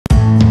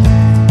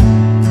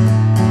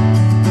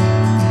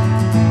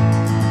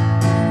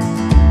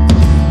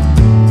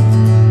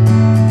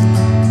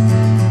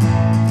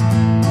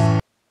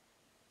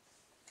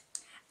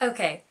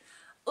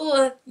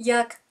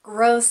yuck,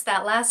 gross,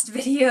 that last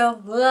video,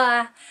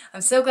 blah.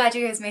 I'm so glad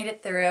you guys made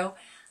it through.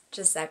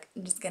 Just a sec,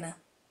 I'm just gonna,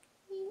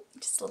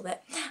 just a little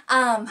bit.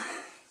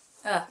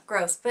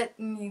 Gross, but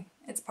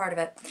it's part of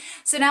it.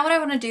 So now what I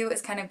want to do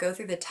is kind of go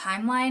through the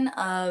timeline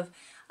of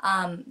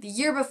the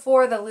year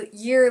before, the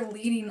year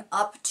leading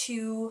up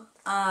to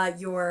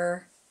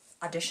your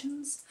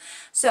auditions.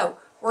 So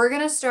we're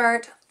gonna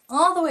start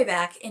all the way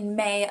back in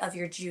May of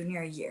your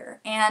junior year.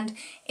 And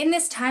in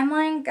this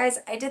timeline, guys,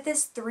 I did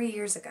this 3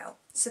 years ago.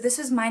 So this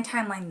was my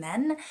timeline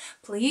then.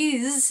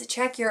 Please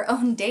check your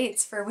own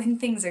dates for when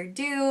things are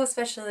due,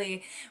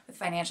 especially with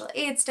financial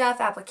aid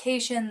stuff,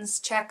 applications,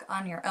 check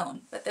on your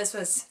own. But this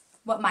was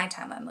what my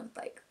timeline looked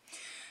like.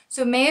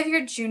 So May of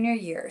your junior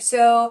year.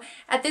 So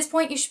at this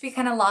point, you should be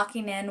kind of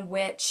locking in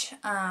which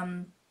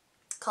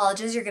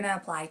colleges you're going to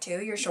apply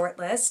to, your short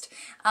list.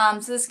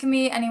 So this can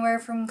be anywhere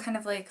from kind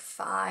of like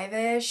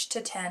 5-ish to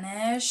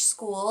 10-ish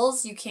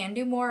schools. You can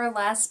do more or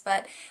less,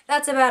 but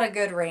that's about a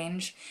good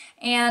range.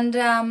 And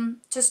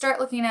to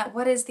start looking at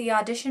what is the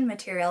audition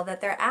material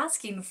that they're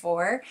asking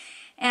for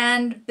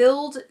and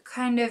build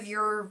kind of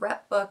your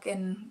rep book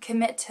and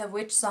commit to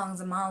which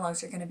songs and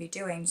monologues you're going to be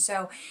doing.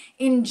 So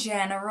in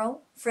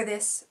general, for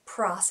this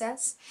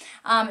process,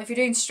 if you're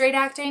doing straight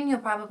acting, you'll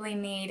probably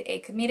need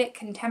a comedic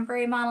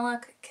contemporary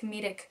monologue,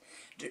 comedic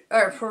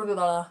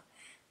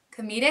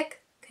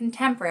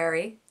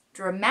contemporary,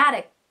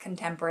 dramatic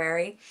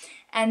contemporary,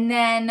 and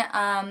then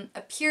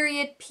a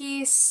period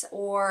piece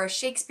or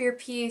Shakespeare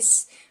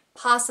piece,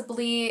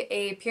 possibly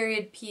a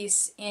period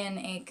piece in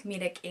a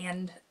comedic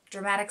and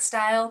dramatic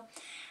style.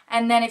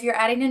 And then if you're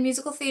adding in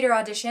musical theater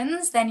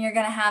auditions, then you're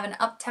going to have an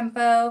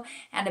up-tempo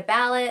and a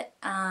ballad.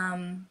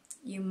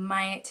 You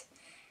might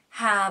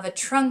have a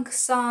trunk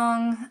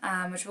song,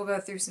 which we'll go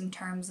through some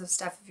terms of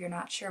stuff if you're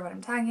not sure what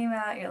I'm talking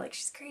about. You're like,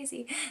 she's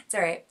crazy. It's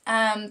all right.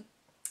 And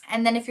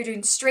then if you're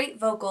doing straight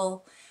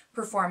vocal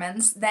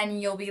performance, then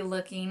you'll be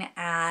looking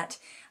at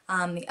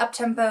the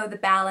up-tempo, the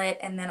ballad,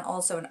 and then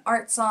also an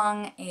art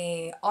song,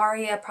 a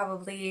aria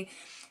probably,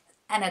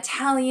 an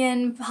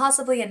Italian,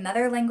 possibly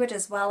another language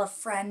as well, a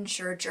French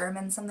or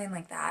German, something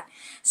like that.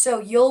 So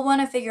you'll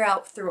want to figure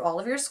out through all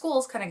of your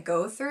schools, kind of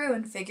go through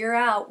and figure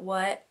out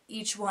what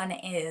each one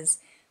is.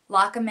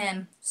 Lock them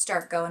in,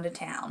 start going to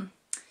town.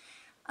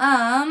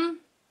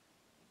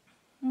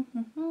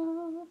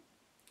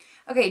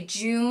 Okay,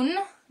 June,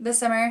 the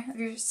summer of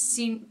your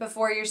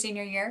before your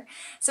senior year.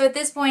 So at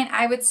this point,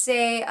 I would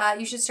say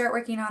you should start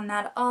working on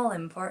that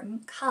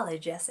all-important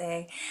college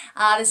essay.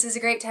 This is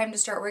a great time to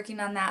start working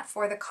on that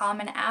for the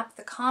Common App.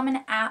 The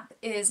Common App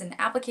is an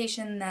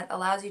application that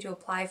allows you to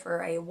apply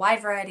for a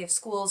wide variety of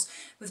schools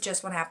with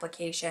just one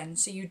application.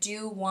 So you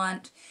do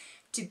want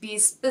to be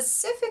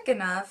specific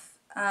enough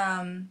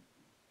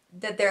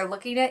that they're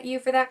looking at you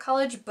for that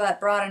college, but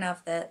broad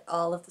enough that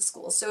all of the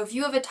schools. So if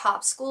you have a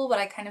top school, what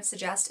I kind of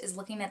suggest is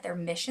looking at their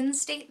mission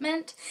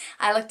statement.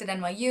 I looked at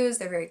NYU's,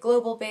 they're very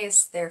global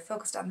based, they're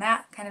focused on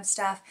that kind of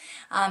stuff.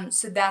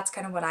 So that's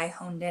kind of what I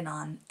honed in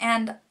on.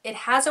 And it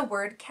has a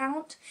word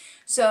count,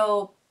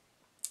 so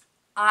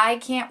I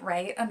can't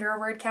write under a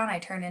word count. I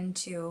turn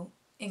into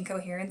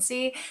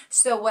incoherency.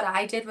 So what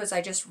I did was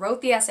I just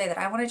wrote the essay that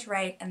I wanted to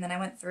write, and then I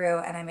went through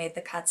and I made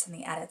the cuts and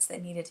the edits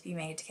that needed to be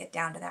made to get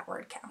down to that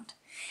word count.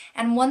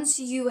 And once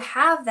you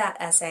have that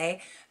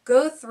essay,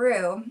 go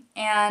through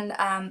and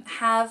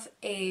have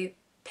a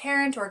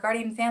parent or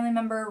guardian family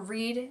member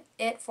read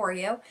it for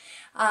you,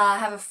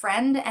 have a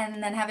friend,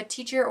 and then have a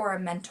teacher or a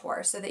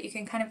mentor so that you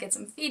can kind of get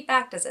some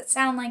feedback. Does it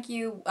sound like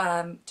you?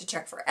 To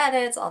check for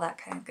edits, all that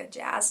kind of good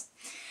jazz.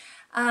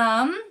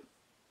 Let's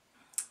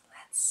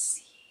see.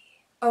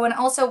 Oh, and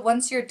also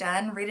once you're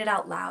done, read it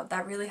out loud.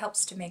 That really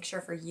helps to make sure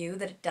for you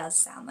that it does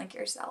sound like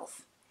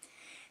yourself.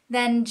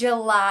 Then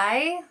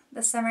July,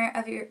 the summer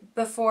of your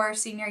before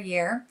senior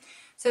year.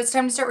 So it's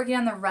time to start working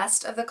on the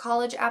rest of the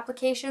college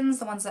applications,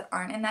 the ones that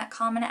aren't in that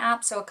Common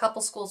App. So a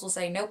couple schools will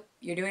say, nope,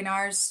 you're doing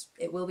ours.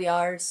 It will be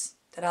ours.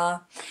 Ta-da.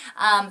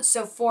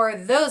 So for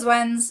those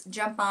ones,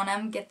 jump on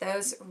them, get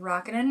those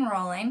rocking and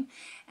rolling.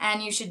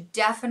 And you should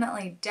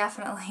definitely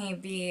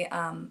be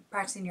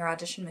practicing your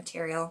audition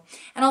material.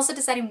 And also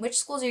deciding which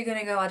schools are you going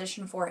to go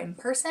audition for in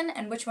person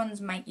and which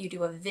ones might you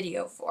do a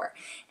video for.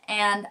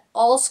 And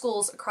all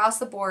schools across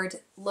the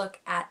board look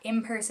at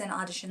in-person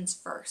auditions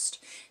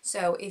first.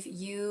 So if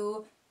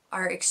you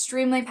are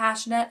extremely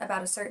passionate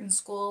about a certain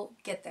school,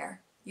 get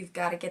there. You've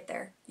got to get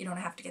there. You don't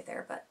have to get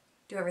there, but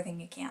do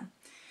everything you can.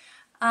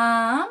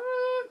 Let's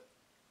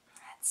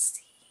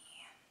see.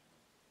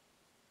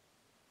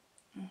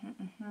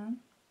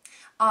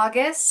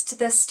 August,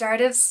 the start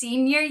of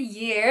senior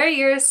year.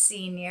 You're a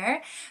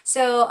senior.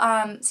 So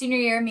senior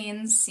year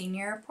means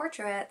senior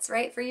portraits,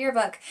 right, for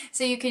yearbook.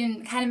 So you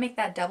can kind of make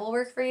that double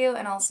work for you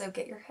and also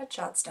get your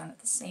headshots done at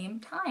the same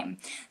time.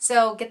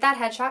 So get that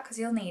headshot because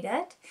you'll need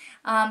it.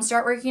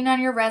 Start working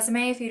on your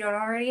resume if you don't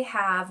already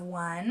have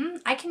one.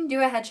 I can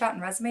do a headshot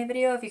and resume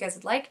video if you guys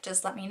would like.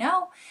 Just let me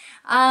know.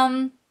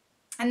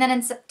 And then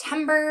in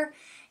September,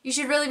 You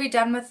should really be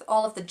done with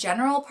all of the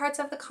general parts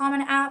of the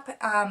Common App,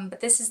 but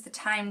this is the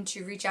time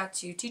to reach out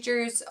to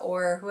teachers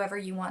or whoever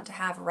you want to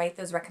have write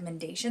those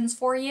recommendations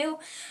for you.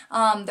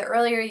 The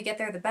earlier you get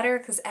there, the better,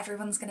 because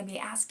everyone's going to be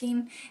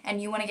asking,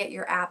 and you want to get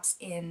your apps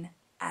in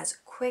as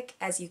quick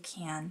as you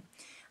can.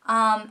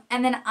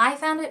 And then I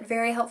found it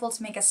very helpful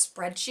to make a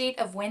spreadsheet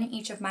of when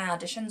each of my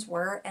auditions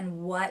were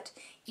and what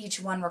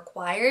each one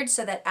required,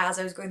 so that as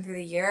I was going through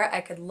the year, I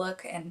could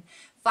look and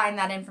find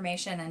that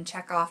information and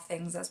check off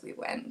things as we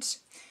went.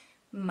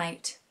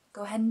 Might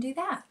go ahead and do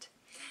that.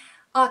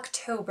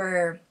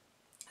 October.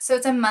 So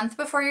it's a month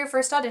before your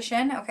first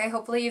audition. Okay,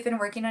 hopefully you've been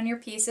working on your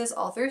pieces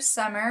all through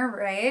summer,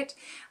 right?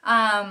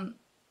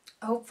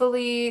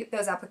 Hopefully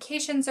those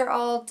applications are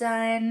all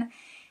done.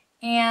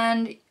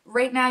 And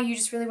right now you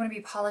just really want to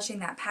be polishing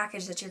that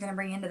package that you're going to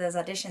bring into those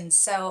auditions.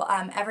 So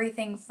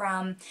everything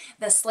from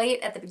the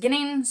slate at the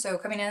beginning, so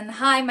coming in,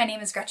 hi, my name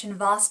is Gretchen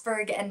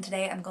Vosberg, and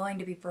today I'm going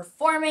to be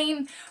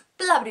performing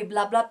blah blah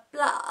blah blah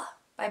blah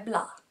by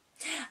blah.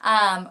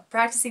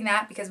 Practicing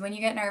that, because when you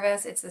get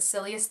nervous, it's the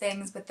silliest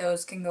things, but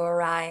those can go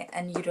awry,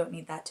 and you don't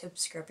need that to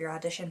obscure your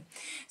audition.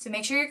 So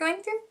make sure you're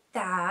going through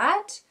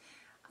that.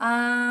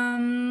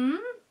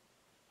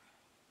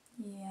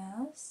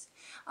 Yes.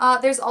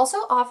 There's also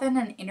often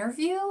an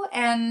interview,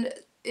 and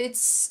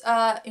it's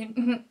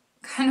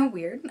kind of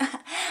weird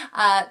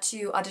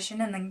to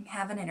audition and then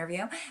have an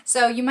interview.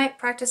 So you might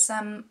practice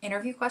some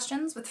interview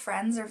questions with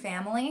friends or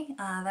family.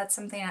 That's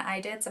something that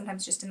I did.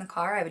 Sometimes just in the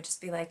car, I would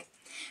just be like,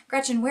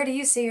 Gretchen, where do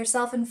you see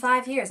yourself in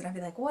 5 years? And I'd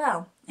be like,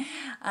 well,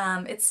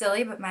 it's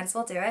silly, but might as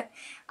well do it.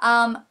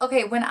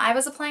 Okay, when I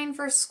was applying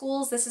for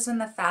schools, this is when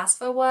the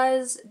FAFSA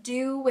was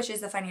due, which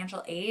is the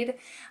financial aid.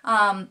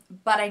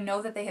 But I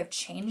know that they have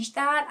changed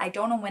that. I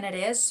don't know when it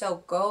is,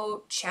 so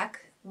go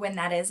check when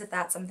that is if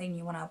that's something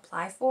you want to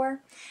apply for.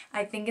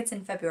 I think it's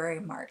in February,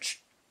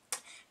 March.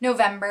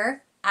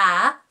 November,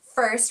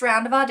 first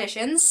round of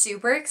auditions,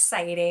 super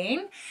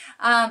exciting.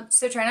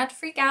 So try not to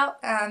freak out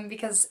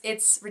because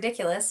it's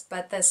ridiculous,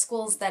 but the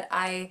schools that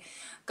I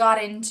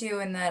got into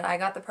and that I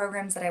got the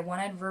programs that I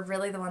wanted were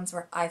really the ones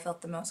where I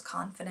felt the most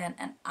confident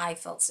and I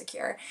felt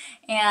secure.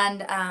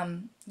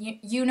 And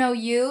you know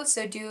you,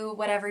 so do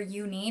whatever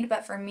you need,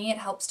 but for me it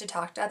helps to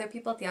talk to other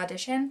people at the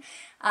audition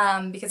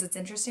because it's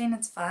interesting,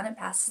 it's fun, it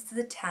passes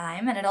the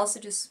time, and it also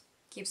just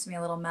keeps me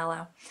a little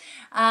mellow.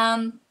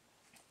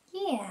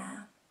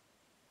 Yeah.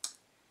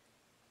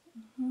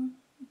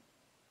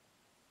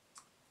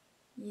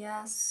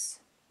 Yes.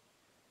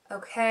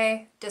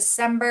 Okay,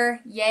 December,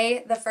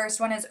 yay, the first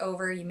one is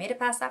over. You made it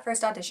past that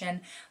first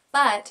audition,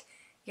 but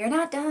you're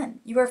not done.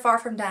 You are far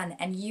from done,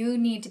 and you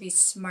need to be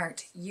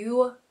smart.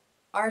 You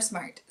are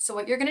smart. So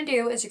what you're going to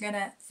do is you're going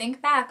to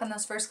think back on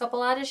those first couple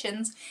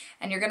auditions,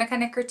 and you're going to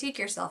kind of critique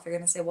yourself. You're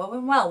going to say, what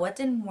went well? What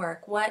didn't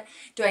work? What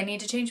do I need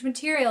to change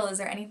material? Is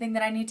there anything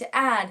that I need to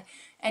add?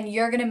 And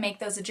you're going to make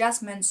those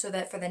adjustments so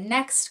that for the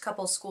next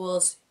couple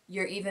schools,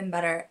 you're even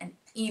better and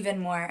even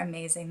more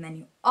amazing than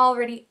you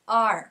already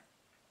are.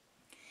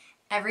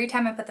 Every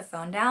time I put the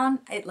phone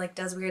down, it like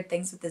does weird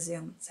things with the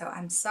Zoom. So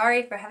I'm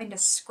sorry for having to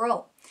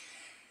scroll.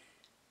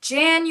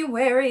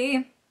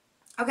 January.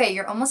 Okay,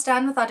 you're almost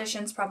done with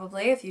auditions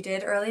probably if you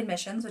did early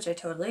admissions, which I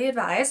totally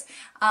advise.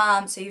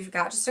 So you've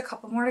got just a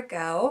couple more to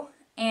go.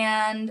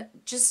 And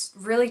just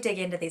really dig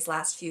into these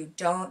last few.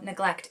 Don't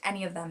neglect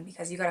any of them,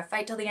 because you got to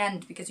fight till the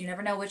end, because you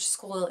never know which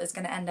school is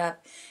going to end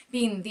up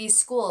being the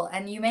school,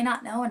 and you may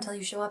not know until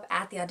you show up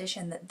at the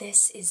audition that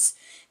this is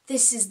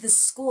the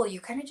school. You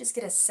kind of just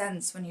get a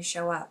sense when you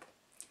show up.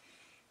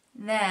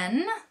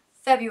 Then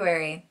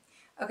February.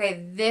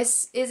 Okay,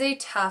 this is a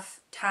tough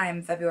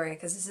time, February,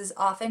 because this is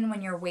often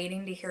when you're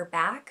waiting to hear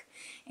back,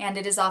 and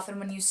it is often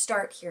when you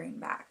start hearing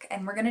back.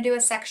 And we're going to do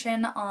a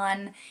section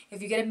on if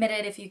you get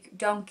admitted, if you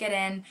don't get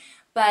in,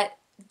 but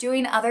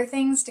doing other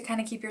things to kind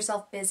of keep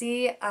yourself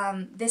busy.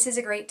 This is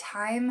a great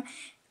time.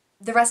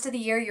 The rest of the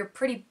year you're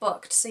pretty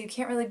booked, so you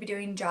can't really be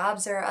doing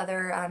jobs or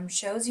other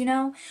shows, you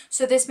know.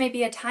 So this may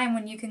be a time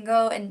when you can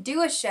go and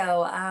do a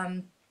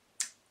show.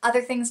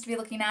 Other things to be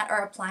looking at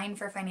are applying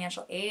for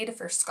financial aid,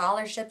 for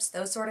scholarships,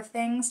 those sort of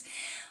things.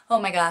 Oh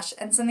my gosh,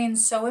 and something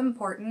so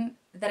important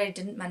that I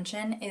didn't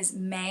mention is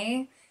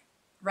May,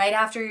 right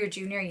after your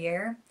junior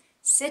year,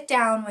 sit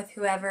down with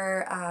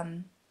whoever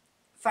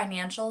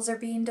financials are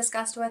being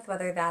discussed with,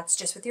 whether that's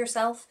just with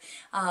yourself,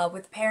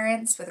 with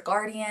parents, with a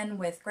guardian,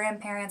 with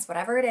grandparents,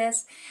 whatever it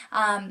is,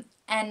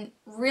 and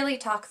really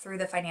talk through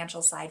the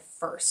financial side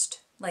first,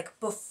 like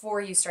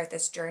before you start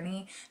this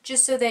journey,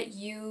 just so that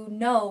you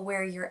know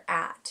where you're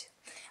at.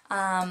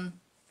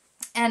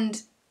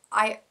 And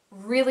I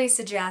really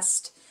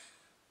suggest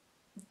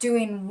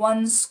doing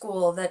one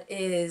school that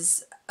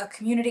is a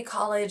community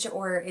college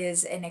or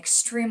is an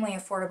extremely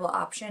affordable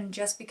option,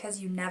 just because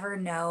you never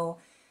know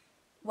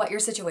what your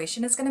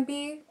situation is going to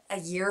be a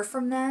year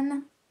from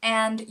then.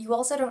 And you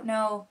also don't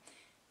know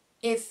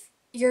if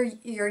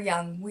you're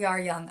young. We are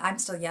young. I'm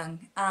still young.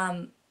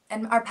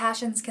 And our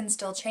passions can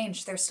still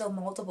change. They're still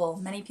moldable.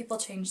 Many people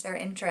change their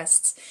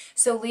interests.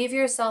 So leave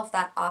yourself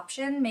that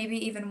option, maybe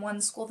even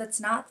one school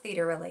that's not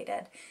theater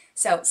related.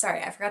 So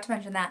sorry, I forgot to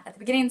mention that at the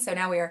beginning. So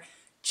now we are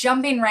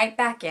jumping right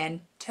back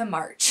in to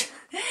March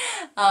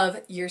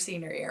of your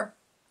senior year.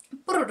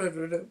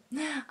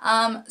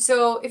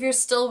 So if you're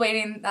still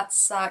waiting, that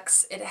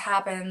sucks. It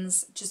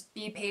happens. Just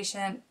be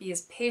patient. Be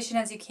as patient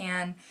as you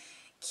can.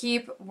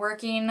 Keep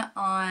working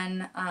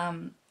on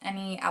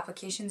any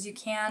applications you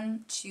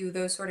can to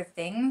those sort of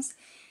things.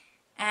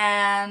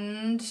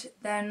 And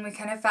then we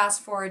kind of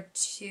fast forward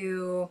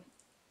to,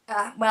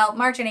 well,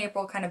 March and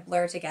April kind of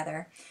blur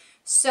together.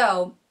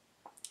 So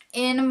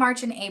in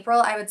March and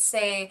April, I would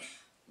say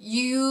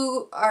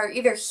you are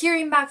either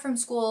hearing back from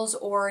schools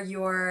or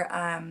you're,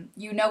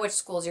 you know which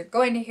schools you're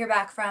going to hear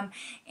back from.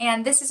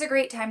 And this is a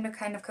great time to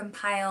kind of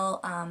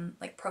compile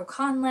like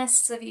pro-con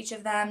lists of each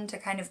of them to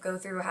kind of go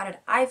through how did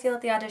I feel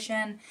at the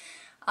audition,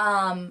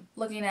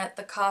 looking at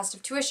the cost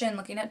of tuition,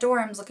 looking at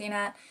dorms, looking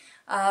at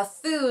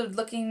food,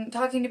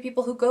 talking to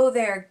people who go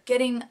there,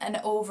 getting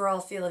an overall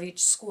feel of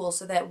each school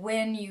so that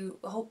when you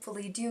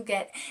hopefully do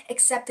get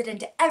accepted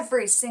into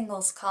every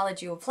single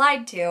college you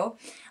applied to,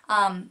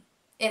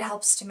 it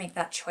helps to make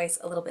that choice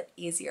a little bit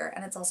easier,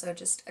 and it's also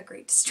just a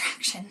great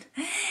distraction.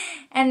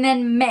 And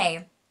then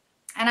May,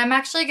 and I'm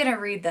actually gonna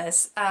read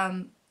this.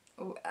 I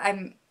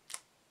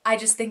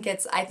just think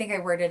I think I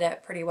worded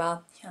it pretty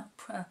well,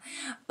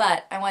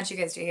 but I want you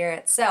guys to hear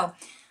it. So,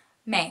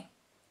 May,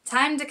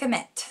 time to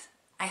commit.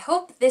 I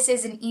hope this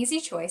is an easy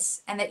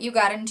choice and that you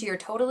got into your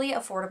totally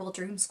affordable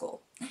dream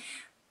school.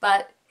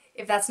 But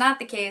if that's not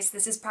the case,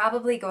 this is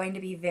probably going to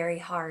be very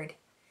hard.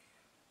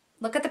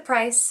 Look at the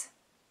price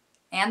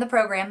and the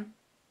program,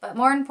 but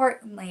more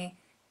importantly,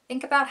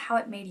 think about how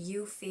it made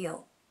you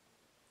feel.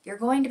 You're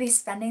going to be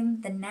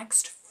spending the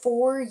next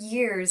 4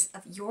 years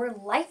of your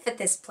life at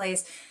this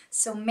place,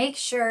 so make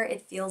sure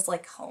it feels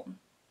like home.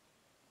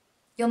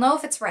 You'll know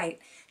if it's right.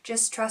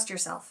 Just trust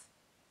yourself.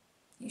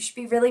 You should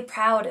be really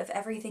proud of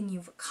everything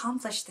you've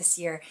accomplished this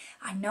year.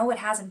 I know it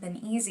hasn't been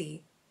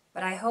easy,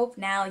 but I hope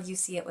now you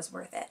see it was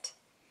worth it.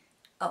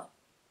 Oh,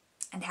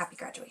 and happy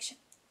graduation.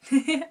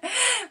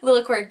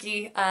 Little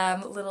quirky,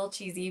 little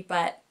cheesy,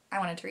 but I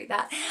wanted to read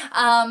that.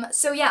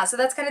 So yeah, so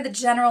that's kind of the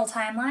general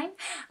timeline.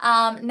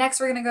 Next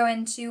we're gonna go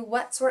into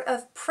what sort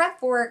of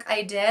prep work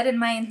I did in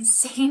my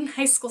insane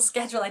high school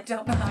schedule. I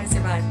don't know how I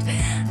survived.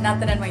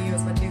 Not that NYU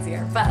was much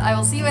easier, but I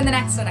will see you in the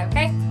next one,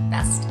 okay?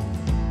 Best.